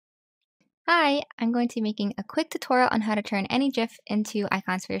Hi, I'm going to be making a quick tutorial on how to turn any GIF into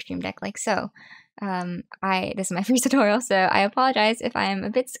icons for your Stream Deck like so. This is my first tutorial, so I apologize if I am a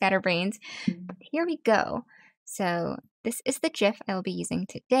bit scatterbrained, but here we go. So this is the GIF I will be using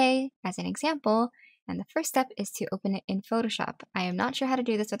today as an example, and the first step is to open it in Photoshop. I am not sure how to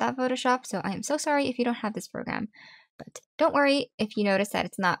do this without Photoshop, so I am so sorry if you don't have this program, but don't worry if you notice that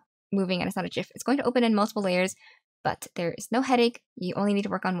it's not moving and it's not a GIF. It's going to open in multiple layers, but there is no headache. You only need to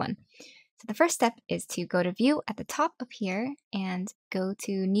work on one. So the first step is to go to View at the top up here and go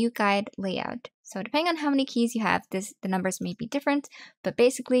to New Guide Layout. So depending on how many keys you have, the numbers may be different, but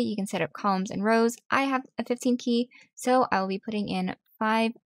basically you can set up columns and rows. I have a 15 key, so I will be putting in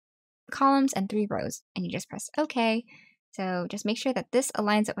 5 columns and 3 rows, and you just press OK. So just make sure that this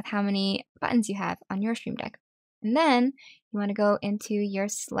aligns up with how many buttons you have on your Stream Deck. And then you want to go into your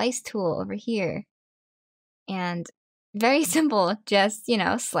Slice tool over here. And very simple, just,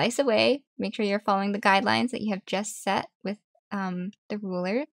 slice away. Make sure you're following the guidelines that you have just set with the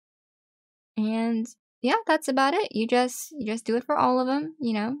ruler. And yeah, that's about it. You just do it for all of them,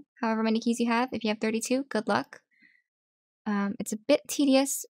 however many keys you have. If you have 32, good luck. It's a bit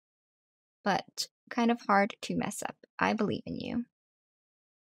tedious, but kind of hard to mess up. I believe in you.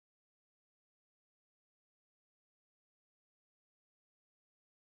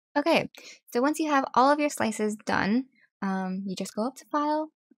 Okay, so once you have all of your slices done, you just go up to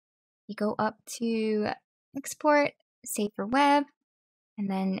File, you go up to Export, Save for Web, and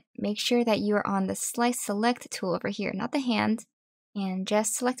then make sure that you are on the Slice Select tool over here, not the hand, and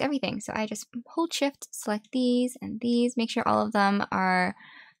just select everything. So I just hold Shift, select these and these, make sure all of them are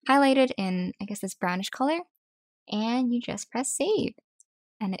highlighted in, I guess, this brownish color, and you just press Save,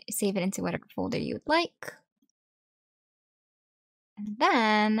 and save it into whatever folder you would like. And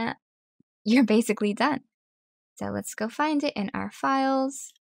then you're basically done. So let's go find it in our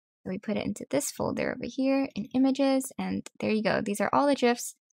files. So we put it into this folder over here in images, and there you go. These are all the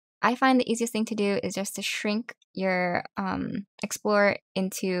GIFs. I find the easiest thing to do is just to shrink your Explorer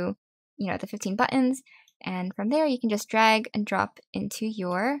into, the 15 buttons, and from there you can just drag and drop into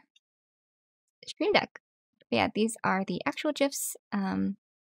your Stream Deck. But yeah, these are the actual GIFs.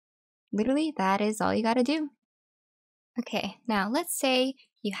 Literally, that is all you gotta do. Okay, now let's say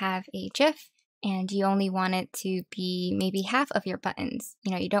you have a GIF and you only want it to be maybe half of your buttons.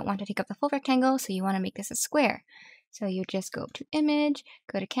 You don't want to take up the full rectangle, so you want to make this a square. So you just go to Image,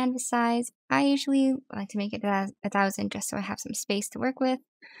 go to Canvas Size. I usually like to make it 1000 just so I have some space to work with.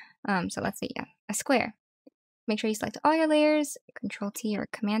 So let's say, a square. Make sure you select all your layers, Control T or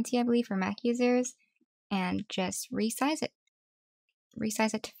Command T, I believe, for Mac users, and just resize it.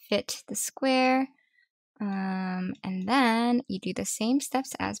 Resize it to fit the square. And then you do the same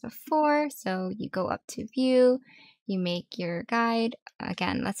steps as before. So you go up to View, you make your guide.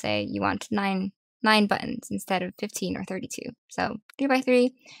 Again, let's say you want nine buttons instead of 15 or 32. So 3 by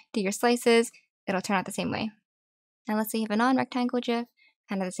 3, do your slices, it'll turn out the same way. Now let's say you have a non-rectangle GIF,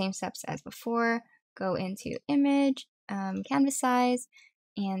 kind of the same steps as before. Go into Image, Canvas Size,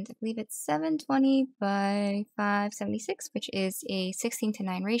 and I believe it's 720 by 576, which is a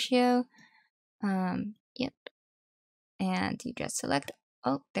 16:9 ratio. Yep. And you just select,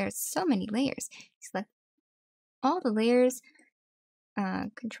 oh, there's so many layers. You select all the layers,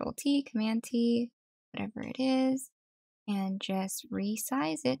 Control T, Command T, whatever it is, and just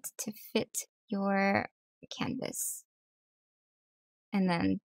resize it to fit your canvas. And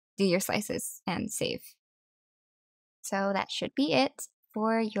then do your slices and save. So that should be it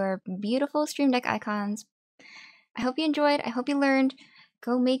for your beautiful Stream Deck icons. I hope you enjoyed. I hope you learned.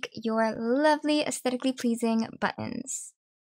 Go make your lovely, aesthetically pleasing buttons.